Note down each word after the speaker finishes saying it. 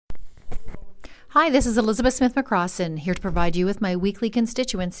Hi, this is Elizabeth Smith-McCrossin, here to provide you with my weekly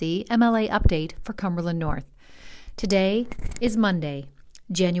constituency MLA update for Cumberland North. Today is Monday,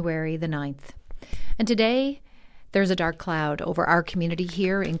 January the 9th. And today, there's a dark cloud over our community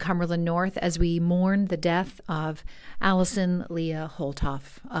here in Cumberland North as we mourn the death of Alison Leah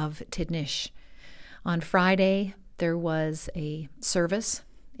Holtoff of Tidnish. On Friday, there was a service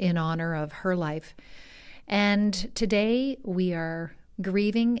in honor of her life. And today, we are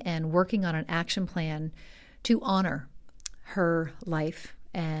grieving and working on an action plan to honor her life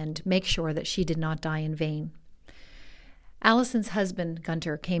and make sure that she did not die in vain. Alison's husband,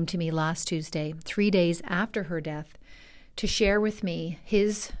 Gunter, came to me last Tuesday, 3 days after her death, to share with me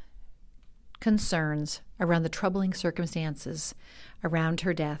his concerns around the troubling circumstances around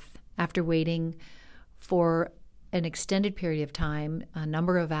her death after waiting for an extended period of time, a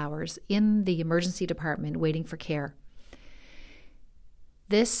number of hours, in the emergency department waiting for care.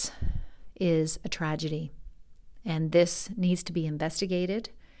 This is a tragedy, and this needs to be investigated.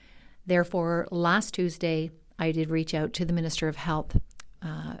 Therefore, last Tuesday, I did reach out to the Minister of Health,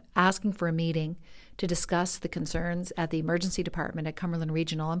 asking for a meeting to discuss the concerns at the emergency department at Cumberland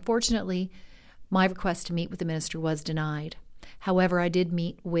Regional. Unfortunately, my request to meet with the minister was denied. However, I did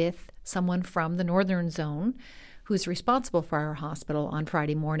meet with someone from the Northern Zone who's responsible for our hospital on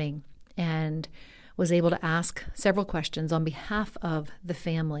Friday morning, and was able to ask several questions on behalf of the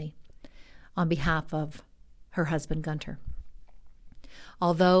family, on behalf of her husband, Gunter.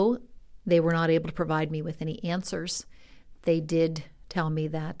 Although they were not able to provide me with any answers, they did tell me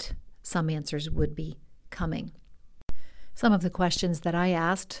that some answers would be coming. Some of the questions that I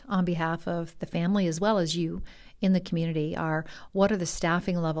asked on behalf of the family as well as you in the community are, what are the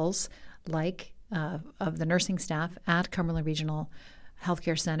staffing levels like of the nursing staff at Cumberland Regional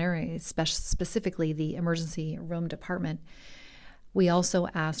Healthcare Center, specifically the emergency room department? We also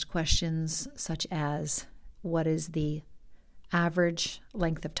asked questions such as, what is the average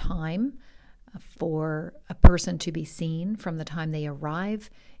length of time for a person to be seen from the time they arrive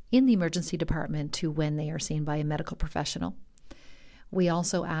in the emergency department to when they are seen by a medical professional? We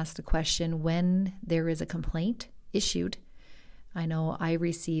also asked the question, when there is a complaint issued. I know I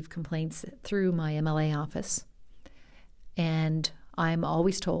receive complaints through my MLA office, and I'm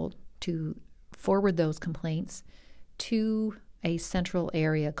always told to forward those complaints to a central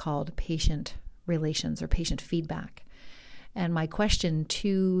area called patient relations or patient feedback. And my question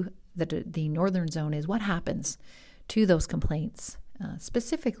to the Northern Zone is, what happens to those complaints?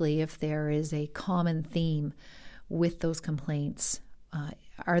 Specifically, if there is a common theme with those complaints,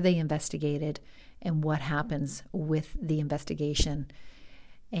 are they investigated, and what happens with the investigation?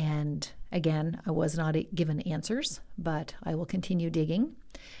 And again, I was not given answers, but I will continue digging,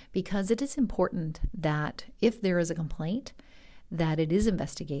 because it is important that if there is a complaint, that it is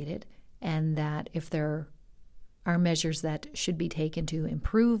investigated, and that if there are measures that should be taken to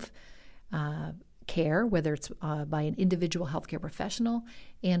improve care, whether it's by an individual healthcare professional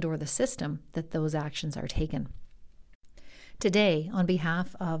and or the system, that those actions are taken. Today, on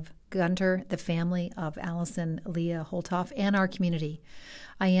behalf of Gunter, the family of Alison Leah Holtoff, and our community,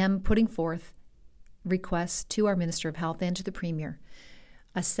 I am putting forth requests to our Minister of Health and to the Premier,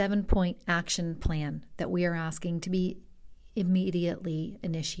 a 7-point action plan that we are asking to be immediately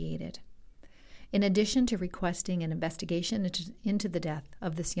initiated. In addition to requesting an investigation into the death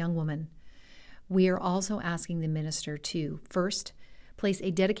of this young woman, we are also asking the Minister to, first, place a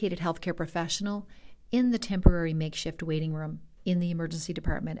dedicated healthcare professional in the temporary makeshift waiting room in the emergency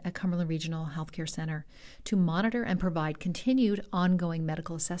department at Cumberland Regional Healthcare Center to monitor and provide continued ongoing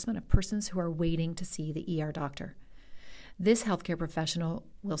medical assessment of persons who are waiting to see the ER doctor. This healthcare professional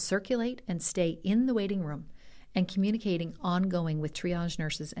will circulate and stay in the waiting room and communicating ongoing with triage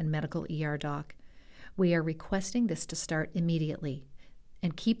nurses and medical ER doc. We are requesting this to start immediately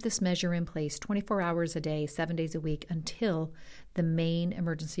and keep this measure in place 24 hours a day, 7 days a week, until the main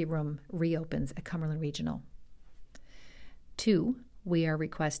emergency room reopens at Cumberland Regional. 2, we are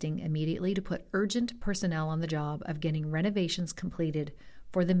requesting immediately to put urgent personnel on the job of getting renovations completed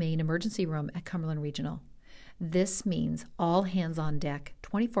for the main emergency room at Cumberland Regional. This means all hands on deck,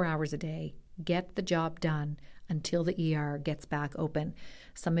 24 hours a day, get the job done until the ER gets back open.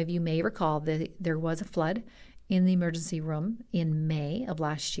 Some of you may recall that there was a flood in the emergency room in May of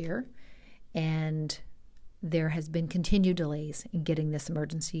last year, and there has been continued delays in getting this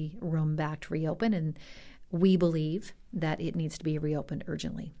emergency room back to reopen, and we believe that it needs to be reopened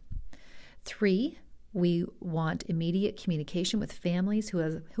urgently. 3, we want immediate communication with families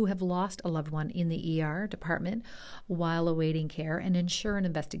who have lost a loved one in the ER department while awaiting care, and ensure an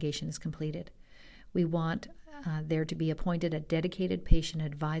investigation is completed. We want there to be appointed a dedicated patient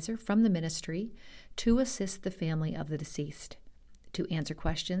advisor from the ministry to assist the family of the deceased, to answer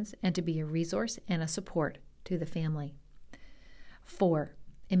questions, and to be a resource and a support to the family. 4,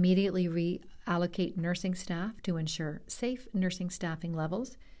 immediately reallocate nursing staff to ensure safe nursing staffing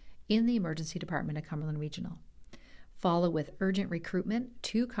levels in the emergency department at Cumberland Regional. Follow with urgent recruitment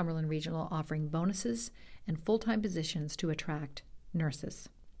to Cumberland Regional, offering bonuses and full-time positions to attract nurses.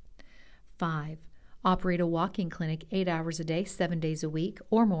 5, operate a walk-in clinic 8 hours a day, 7 days a week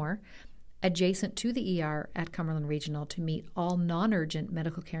or more, adjacent to the ER at Cumberland Regional to meet all non-urgent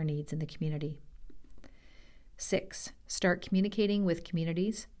medical care needs in the community. 6, start communicating with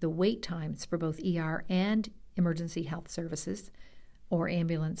communities the wait times for both ER and emergency health services or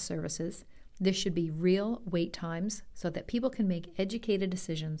ambulance services. This should be real wait times so that people can make educated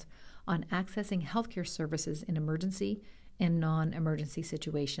decisions on accessing healthcare services in emergency and non-emergency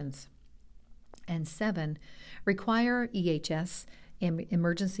situations. And 7, require EHS,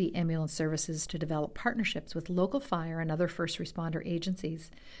 emergency ambulance services, to develop partnerships with local fire and other first responder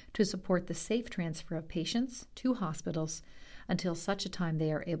agencies to support the safe transfer of patients to hospitals until such a time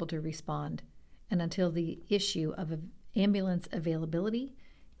they are able to respond and until the issue of ambulance availability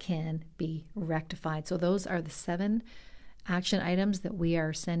can be rectified. So those are the 7 action items that we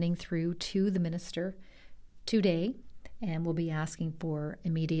are sending through to the minister today, and we'll be asking for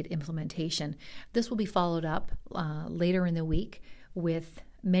immediate implementation. This will be followed up later in the week with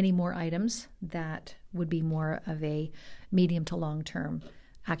many more items that would be more of a medium to long-term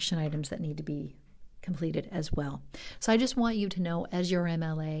action items that need to be completed as well. So I just want you to know, as your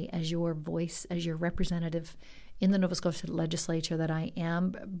MLA, as your voice, as your representative in the Nova Scotia Legislature, that I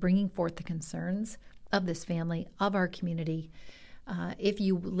am bringing forth the concerns of this family, of our community. If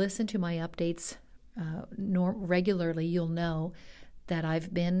you listen to my updates regularly, you'll know that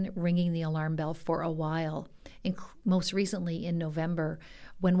I've been ringing the alarm bell for a while. Most recently in November,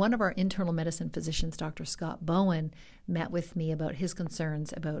 when one of our internal medicine physicians, Dr. Scott Bowen, met with me about his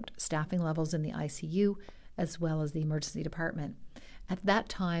concerns about staffing levels in the ICU as well as the emergency department. At that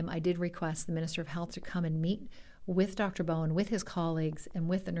time, I did request the Minister of Health to come and meet with Dr. Bowen, with his colleagues, and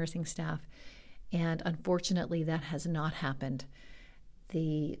with the nursing staff, and unfortunately that has not happened.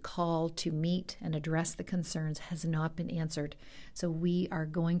 The call to meet and address the concerns has not been answered. So we are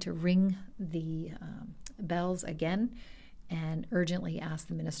going to ring the bells again and urgently ask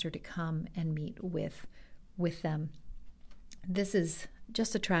the minister to come and meet with them. This is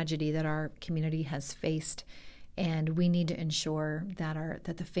just a tragedy that our community has faced, and we need to ensure that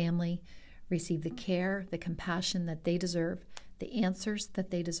the family receive the care, the compassion that they deserve, the answers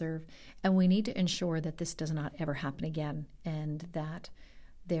that they deserve, and we need to ensure that this does not ever happen again, and that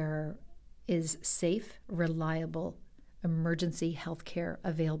there is safe, reliable emergency health care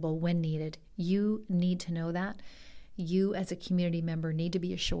available when needed. You need to know that. You as a community member need to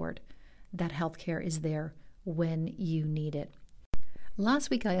be assured that health care is there when you need it. Last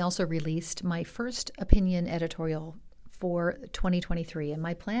week I also released my first opinion editorial for 2023, and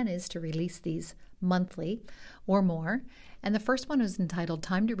my plan is to release these monthly or more. And the first one is entitled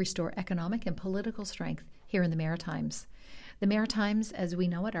Time to Restore Economic and Political Strength Here in the Maritimes. The Maritimes, as we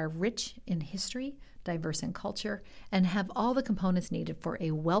know it, are rich in history, diverse in culture, and have all the components needed for a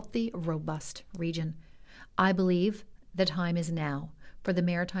wealthy, robust region. I believe the time is now for the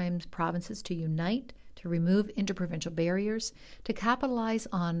Maritimes provinces to unite, to remove interprovincial barriers, to capitalize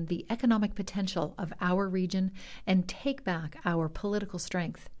on the economic potential of our region, and take back our political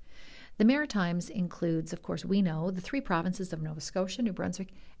strength. The Maritimes includes, of course, we know, the 3 provinces of Nova Scotia, New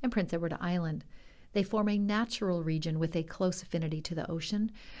Brunswick, and Prince Edward Island. They form a natural region with a close affinity to the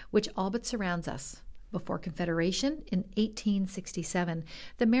ocean, which all but surrounds us. Before Confederation, in 1867,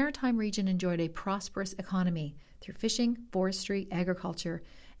 the Maritime region enjoyed a prosperous economy through fishing, forestry, agriculture,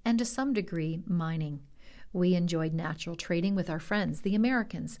 and to some degree, mining. We enjoyed natural trading with our friends, the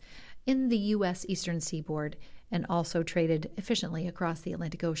Americans, in the U.S. Eastern Seaboard, and also traded efficiently across the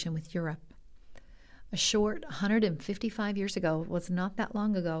Atlantic Ocean with Europe. A short 155 years ago, was not that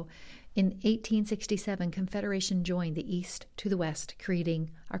long ago, in 1867, Confederation joined the East to the West, creating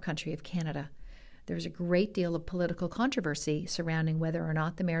our country of Canada. There was a great deal of political controversy surrounding whether or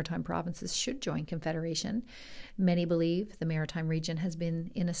not the Maritime provinces should join Confederation. Many believe the Maritime region has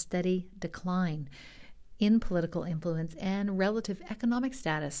been in a steady decline in political influence and relative economic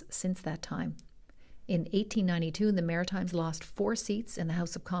status since that time. In 1892, the Maritimes lost 4 seats in the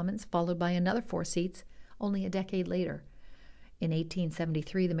House of Commons, followed by another 4 seats only a decade later. In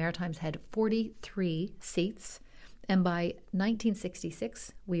 1873, the Maritimes had 43 seats, and by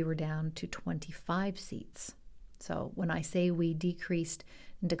 1966, we were down to 25 seats. So when I say we decreased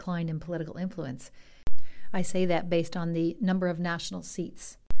and decline in political influence. I say that based on the number of national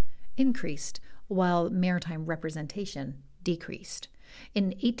seats increased while maritime representation decreased. In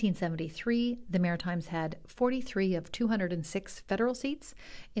 1873, the Maritimes had 43 of 206 federal seats.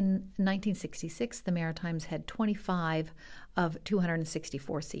 In 1966, the Maritimes had 25 of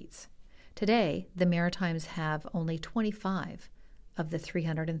 264 seats. Today, the Maritimes have only 25 of the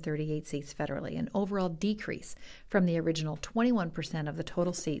 338 seats federally, an overall decrease from the original 21% of the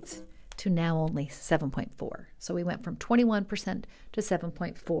total seats to now only 7.4. So we went from 21% to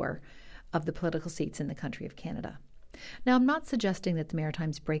 7.4 of the political seats in the country of Canada. Now, I'm not suggesting that the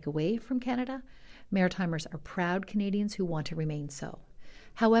Maritimes break away from Canada. Maritimers are proud Canadians who want to remain so.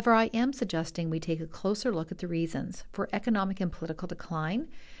 However, I am suggesting we take a closer look at the reasons for economic and political decline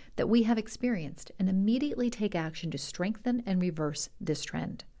that we have experienced and immediately take action to strengthen and reverse this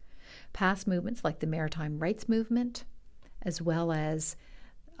trend. Past movements like the Maritime Rights Movement, as well as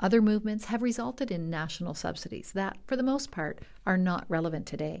other movements, have resulted in national subsidies that, for the most part, are not relevant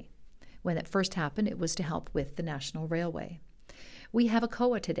today. When it first happened, it was to help with the National Railway. We have a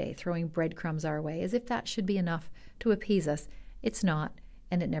COA today throwing breadcrumbs our way as if that should be enough to appease us. It's not,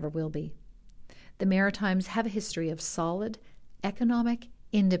 and it never will be. The Maritimes have a history of solid economic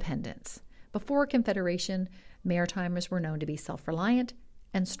independence. Before Confederation, Maritimers were known to be self-reliant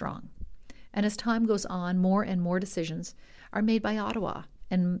and strong. And as time goes on, more and more decisions are made by Ottawa,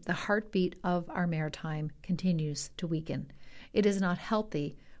 and the heartbeat of our maritime continues to weaken. It is not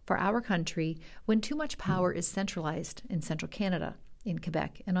healthy for our country when too much power is centralized in central Canada, in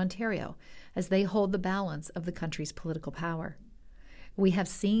Quebec and Ontario, as they hold the balance of the country's political power. We have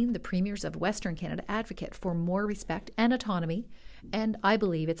seen the premiers of Western Canada advocate for more respect and autonomy, and I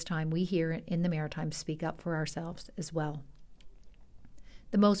believe it's time we here in the Maritimes speak up for ourselves as well.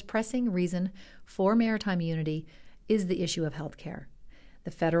 The most pressing reason for maritime unity is the issue of healthcare.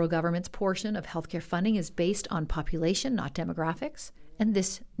 The federal government's portion of healthcare funding is based on population, not demographics, and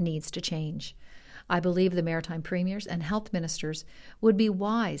this needs to change. I believe the maritime premiers and health ministers would be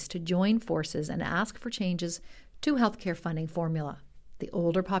wise to join forces and ask for changes to healthcare funding formula. The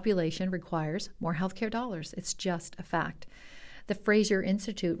older population requires more healthcare dollars. It's just a fact. The Fraser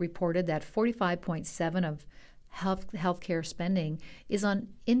Institute reported that 45.7% of healthcare spending is on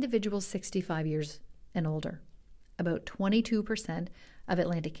individuals 65 years and older. About 22% of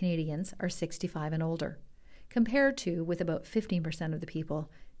Atlantic Canadians are 65 and older, compared to with about 15% of the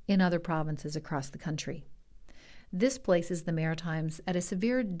people in other provinces across the country. This places the Maritimes at a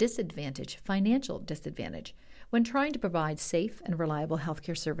severe disadvantage, financial disadvantage, when trying to provide safe and reliable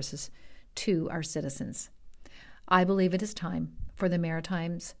healthcare services to our citizens. I believe it is time for the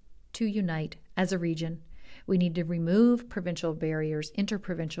Maritimes to unite as a region. We need to remove provincial barriers,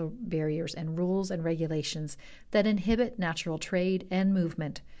 interprovincial barriers, and rules and regulations that inhibit natural trade and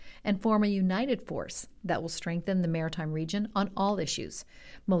movement, and form a united force that will strengthen the maritime region on all issues,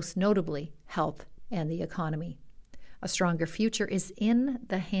 most notably health and the economy. A stronger future is in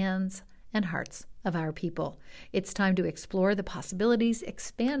the hands and hearts of our people. It's time to explore the possibilities,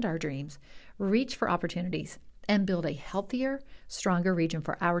 expand our dreams, reach for opportunities, and build a healthier, stronger region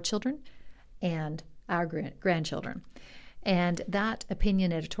for our children and our grandchildren. And that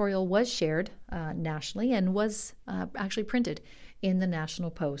opinion editorial was shared nationally and was actually printed in the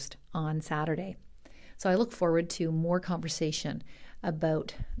National Post on Saturday. So I look forward to more conversation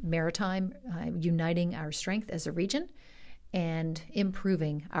about maritime, uniting our strength as a region and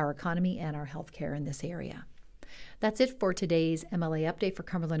improving our economy and our healthcare in this area. That's it for today's MLA update for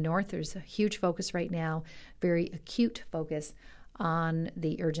Cumberland North. There's a huge focus right now, very acute focus on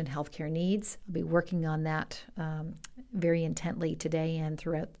the urgent healthcare needs. I'll be working on that very intently today and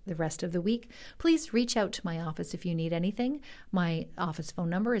throughout the rest of the week. Please reach out to my office if you need anything. My office phone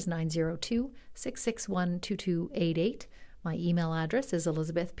number is 902-661-2288. My email address is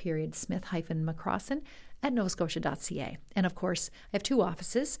elizabeth.smith-McCrossin at novascotia.ca. And of course, I have two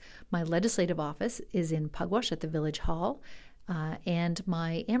offices. My legislative office is in Pugwash at the Village Hall, and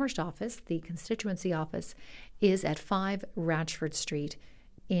my Amherst office, the constituency office, is at 5 Ratchford Street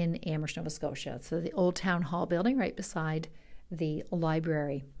in Amherst, Nova Scotia. So the old town hall building right beside the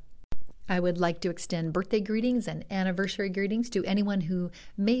library. I would like to extend birthday greetings and anniversary greetings to anyone who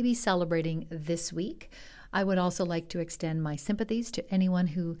may be celebrating this week. I would also like to extend my sympathies to anyone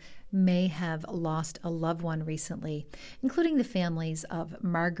who may have lost a loved one recently, including the families of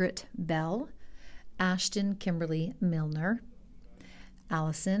Margaret Bell, Ashton Kimberly Milner,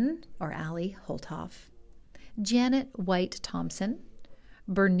 Allison or Allie Holthoff, Janet White Thompson,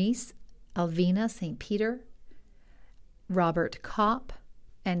 Bernice Alvina St. Peter, Robert Kopp,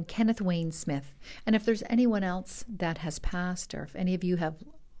 and Kenneth Wayne Smith. And if there's anyone else that has passed, or if any of you have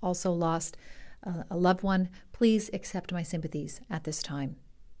also lost a loved one, please accept my sympathies at this time.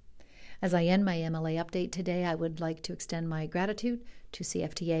 As I end my MLA update today, I would like to extend my gratitude to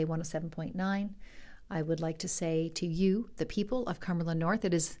CFTA 107.9. I would like to say to you, the people of Cumberland North,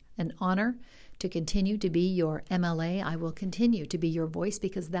 it is an honor to continue to be your MLA. I will continue to be your voice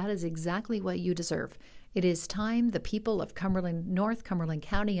because that is exactly what you deserve. It is time the people of Cumberland North, Cumberland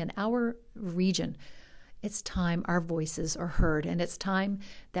County, and our region, it's time our voices are heard, and it's time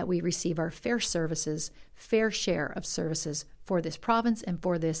that we receive our fair share of services for this province and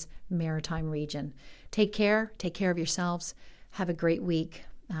for this maritime region. Take care of yourselves, have a great week,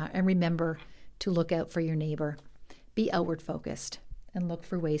 and remember to look out for your neighbor. Be outward focused and look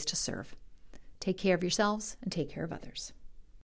for ways to serve. Take care of yourselves and take care of others.